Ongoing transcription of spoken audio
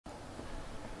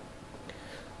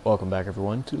Welcome back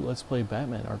everyone to Let's Play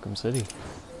Batman Arkham City.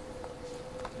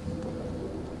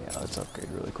 Yeah, let's upgrade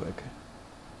really quick.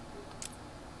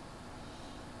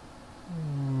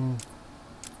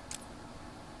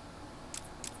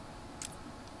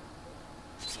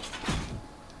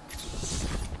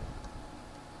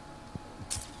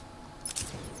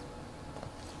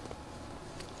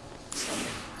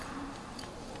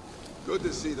 Good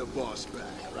to see the boss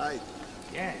back, right?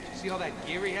 Yeah, see all that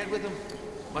gear he had with him?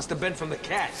 Must have been from the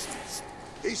cat.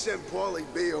 He sent Paulie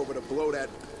B over to blow that...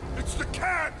 It's the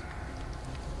cat!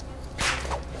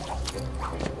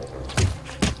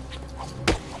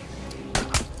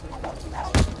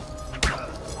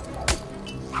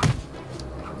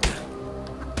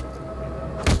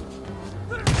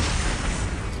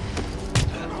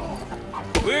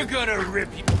 We're gonna rip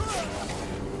you.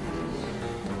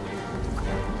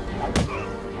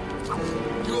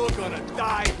 You're gonna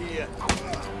die here.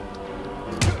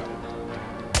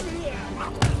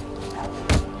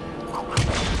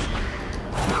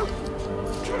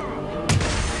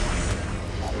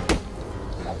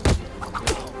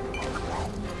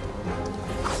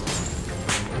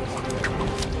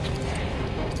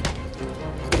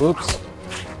 Whoops.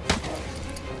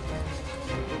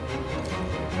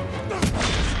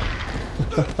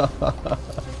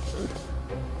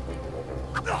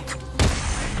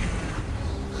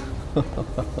 You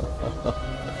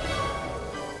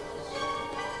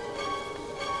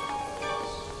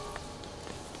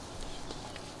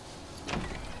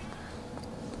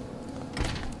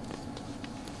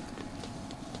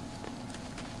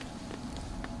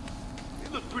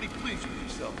look pretty pleased with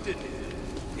yourself, didn't you?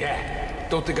 Yeah,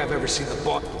 don't think I've ever seen the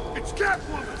boss. It's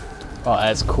Catwoman! Oh,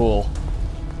 that's cool.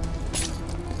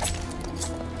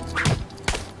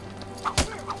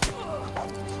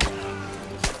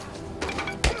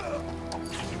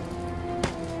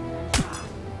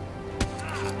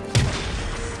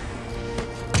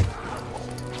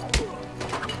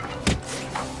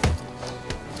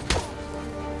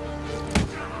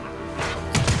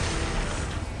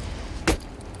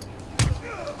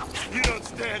 You don't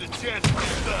stand a chance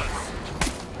against us!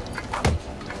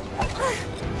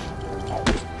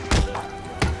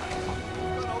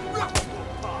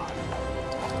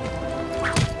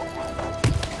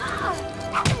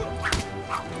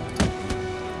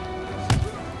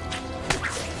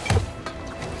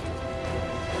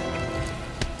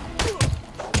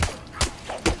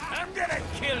 I'm gonna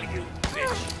kill you,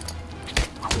 bitch.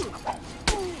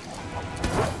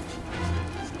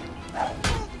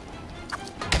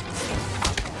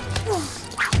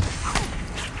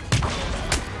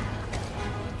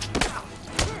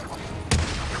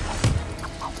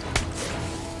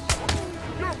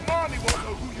 Your mommy won't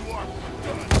know who you are.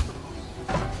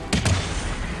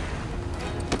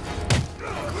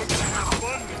 We're gonna have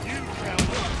fun with you,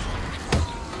 Catwoman.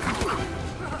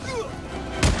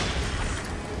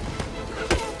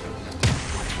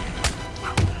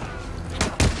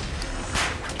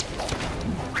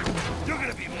 You're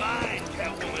gonna be mine,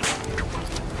 Catwoman.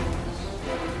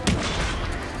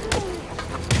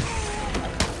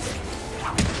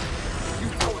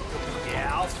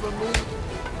 Yeah, I'll from me.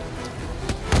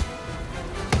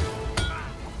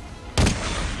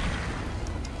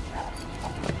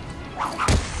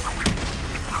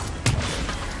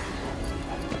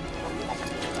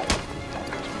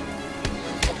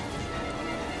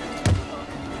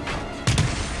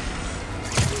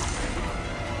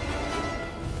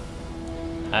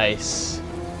 Nice.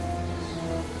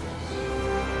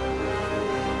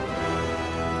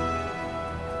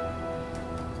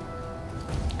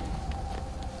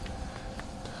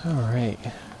 All right.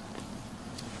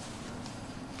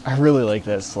 I really like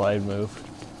that slide move.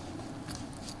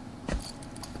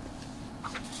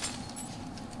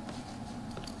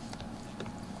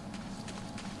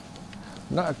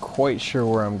 Not quite sure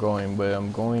where I'm going, but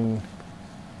I'm going,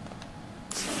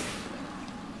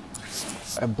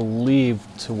 I believe,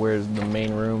 to where the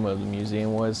main room of the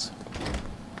museum was.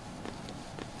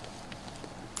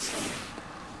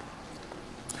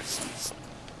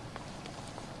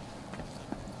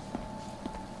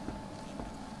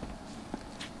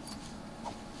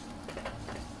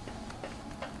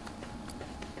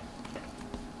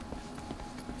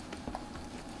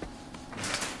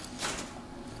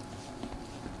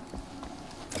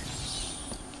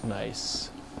 Nice.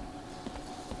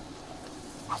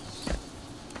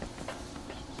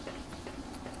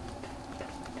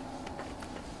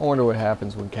 I wonder what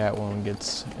happens when Catwoman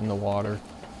gets in the water.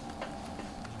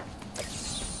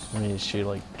 I mean, does she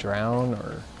like drown,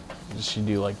 or does she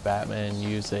do like Batman and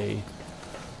use a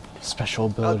special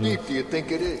How ability? deep do you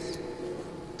think it is?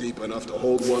 Deep enough to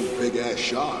hold one big-ass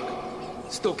shark.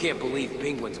 Still can't believe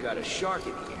Penguin's got a shark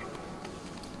in here.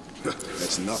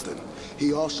 That's nothing.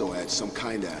 He also had some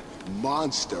kind of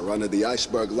monster under the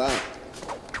iceberg lounge.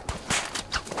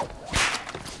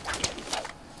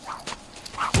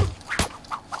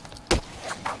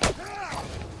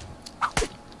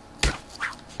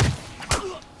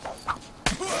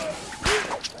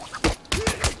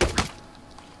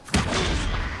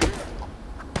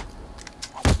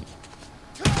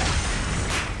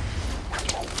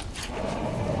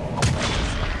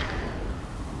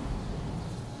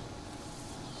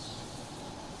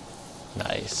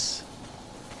 Nice.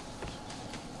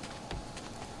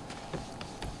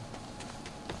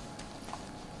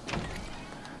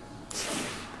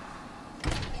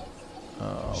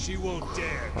 Oh, she won't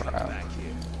dare come crap. back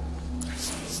here.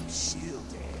 She'll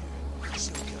dare.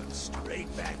 She'll come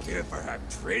straight back here for her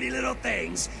pretty little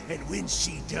things, and when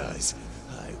she does,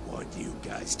 I want you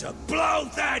guys to blow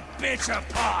that bitch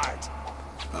apart!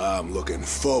 I'm looking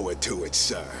forward to it,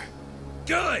 sir.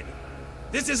 Good!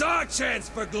 This is our chance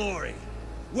for glory.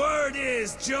 Word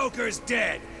is Joker's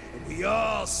dead, and we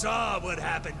all saw what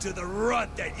happened to the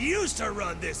runt that used to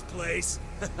run this place.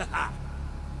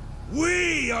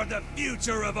 We are the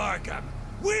future of Arkham.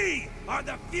 We are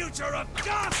the future of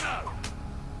Gotham!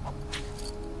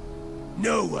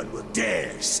 No one will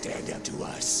dare stand up to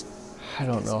us. I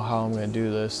don't know how I'm gonna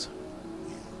do this.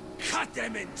 Cut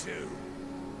them in two.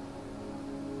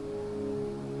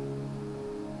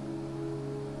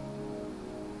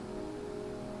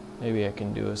 Maybe I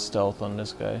can do a stealth on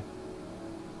this guy.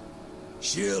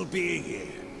 She'll be here.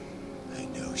 I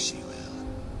know she will.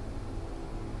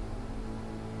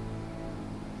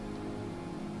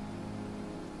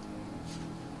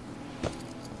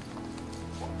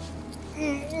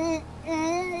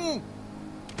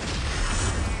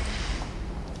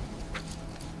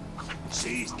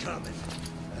 She's coming.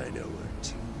 I know her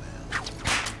too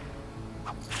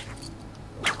well.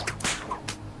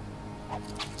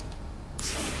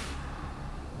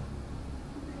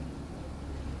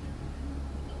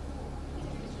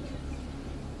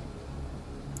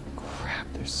 Crap,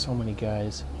 there's so many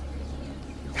guys.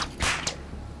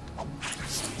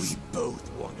 We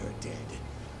both want her dead.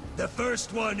 The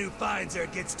first one who finds her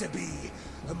gets to be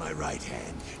my right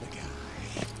hand guy.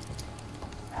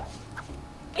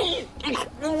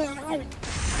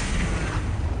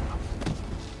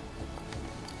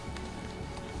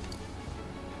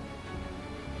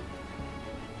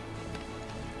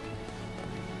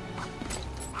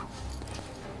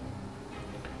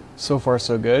 So far,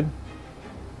 so good.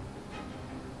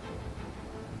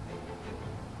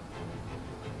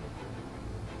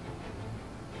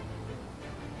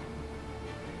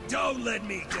 Don't let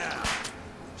me down.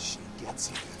 When she gets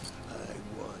here,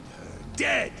 I want her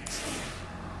dead.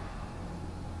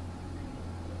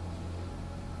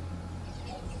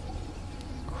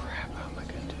 Crap, how am I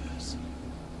gonna do this?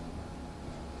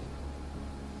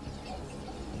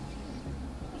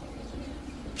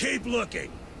 Keep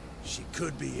looking. She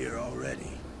could be here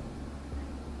already.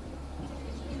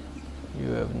 You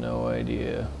have no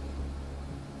idea.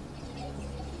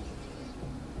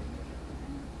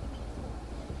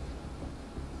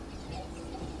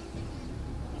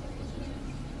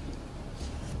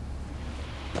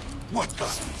 What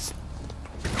the?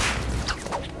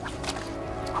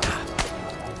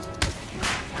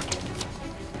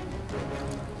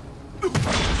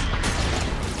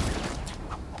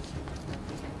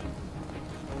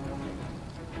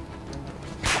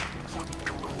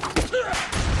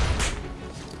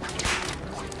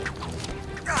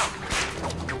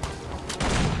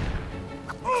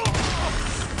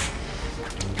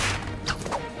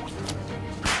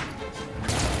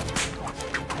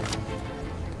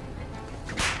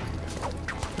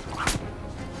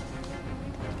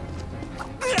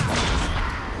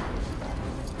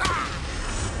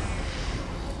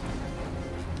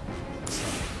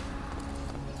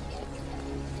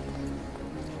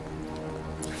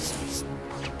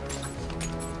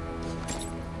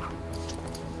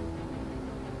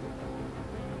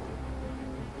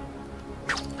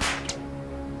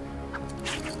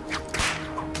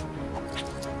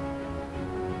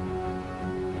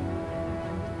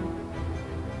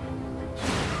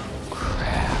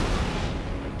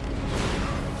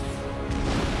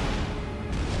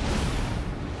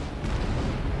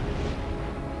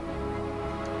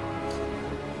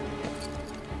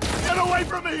 Away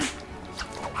from me!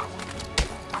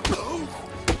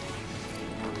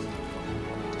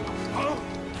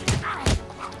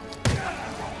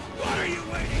 What are you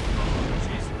waiting for?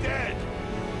 She's dead.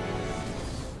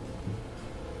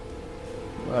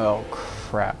 Well,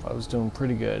 crap. I was doing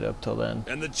pretty good up till then.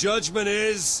 And the judgment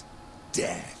is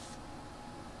death.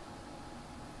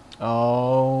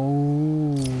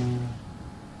 Oh.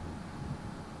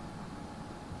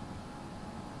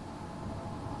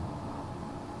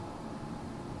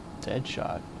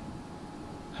 Deadshot.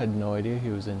 Had no idea he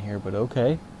was in here, but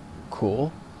okay.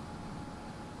 Cool.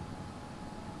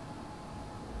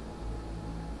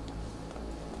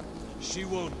 She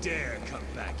won't dare come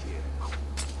back here. Oh,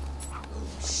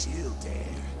 she'll dare.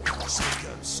 She'll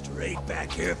come straight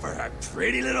back here for her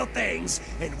pretty little things,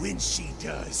 and when she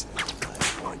does,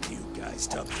 I want you guys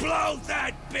to blow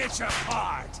that bitch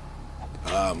apart!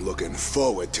 I'm looking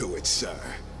forward to it, sir.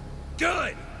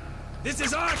 Good! This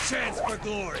is our chance for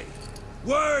glory.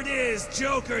 Word is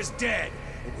Joker's dead.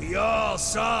 We all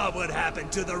saw what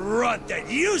happened to the runt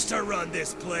that used to run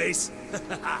this place.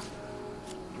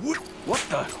 What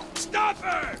the? Stop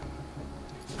her!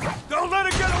 Don't let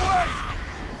her get away!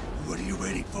 What are you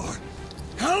waiting for?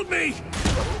 Help me!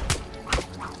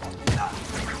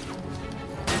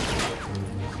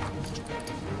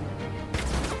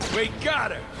 We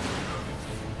got her!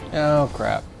 Oh,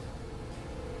 crap.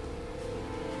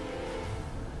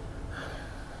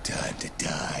 Time to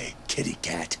die, kitty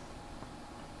cat.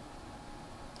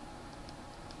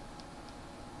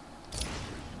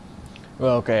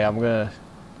 Well, okay, I'm gonna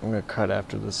cut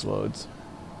after this loads.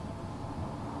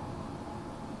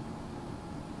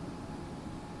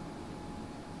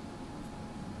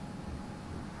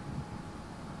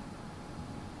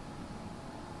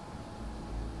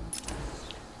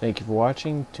 Thank you for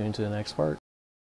watching. Tune in to the next part.